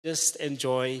Just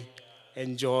enjoy,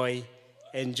 enjoy,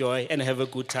 enjoy, and have a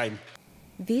good time.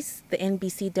 This, the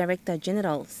NBC Director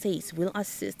General says, will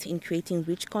assist in creating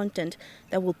rich content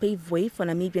that will pave way for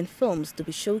Namibian films to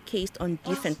be showcased on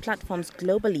different platforms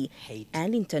globally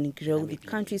and in turn grow the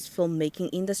country's filmmaking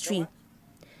industry.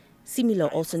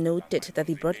 Similo also noted that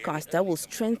the broadcaster will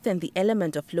strengthen the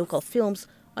element of local films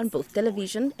on both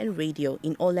television and radio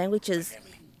in all languages.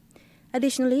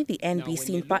 Additionally, the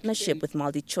NBC, in partnership with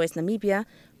MultiChoice Namibia,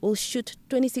 will shoot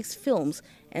 26 films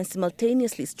and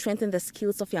simultaneously strengthen the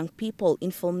skills of young people in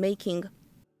filmmaking.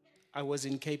 I was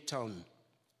in Cape Town.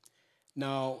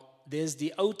 Now, there's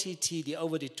the OTT, the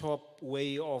over-the-top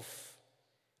way of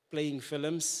playing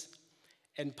films,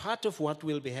 and part of what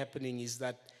will be happening is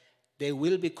that there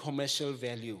will be commercial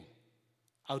value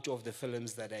out of the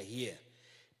films that are here,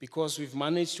 because we've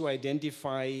managed to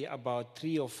identify about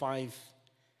 3 or 5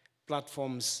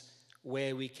 platforms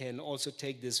where we can also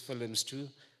take these films to,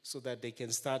 so that they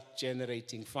can start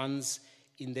generating funds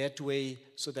in that way,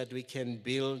 so that we can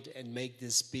build and make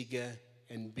this bigger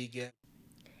and bigger.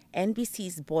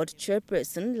 NBC's board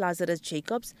chairperson, Lazarus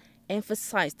Jacobs,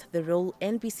 emphasized the role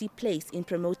NBC plays in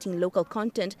promoting local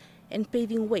content and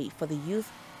paving way for the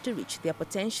youth to reach their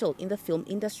potential in the film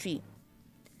industry.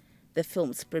 The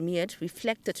films premiered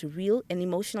reflected real and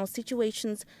emotional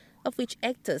situations of which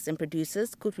actors and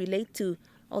producers could relate to,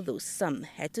 although some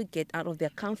had to get out of their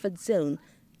comfort zone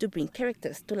to bring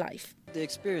characters to life. The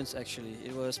experience, actually,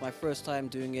 it was my first time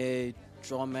doing a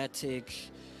dramatic,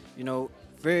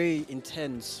 very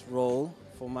intense role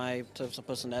for my types of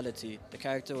personality. The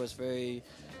character was very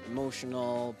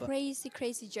emotional. But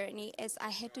crazy journey, as I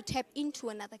had to tap into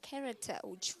another character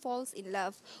which falls in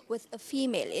love with a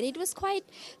female, and it was quite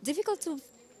difficult to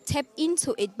tap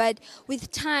into it, but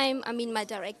with time, my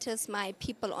directors, my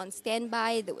people on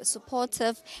standby, they were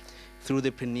supportive. Through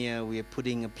the premiere, we are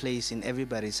putting a place in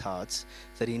everybody's hearts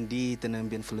that indeed the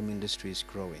Namibian film industry is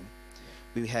growing.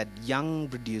 We had young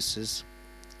producers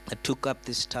that took up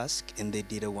this task, and they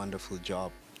did a wonderful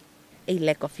job. A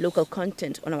lack of local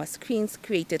content on our screens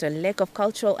created a lack of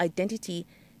cultural identity,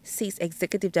 says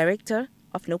Executive Director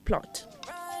of No Plot.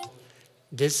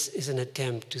 This is an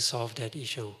attempt to solve that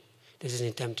issue. This is an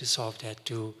attempt to solve that,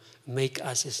 to make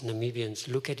us as Namibians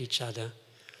look at each other,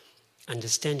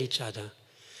 understand each other,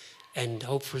 and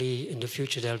hopefully in the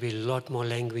future there'll be a lot more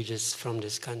languages from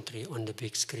this country on the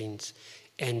big screens.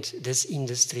 And this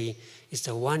industry is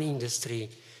the one industry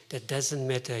that doesn't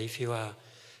matter if you are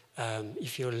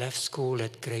if you left school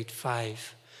at grade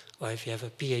 5 or if you have a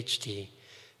PhD.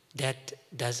 That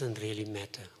doesn't really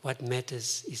matter. What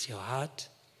matters is your heart.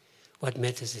 What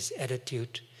matters is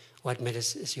attitude. What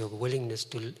matters is your willingness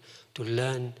to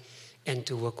learn and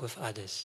to work with others.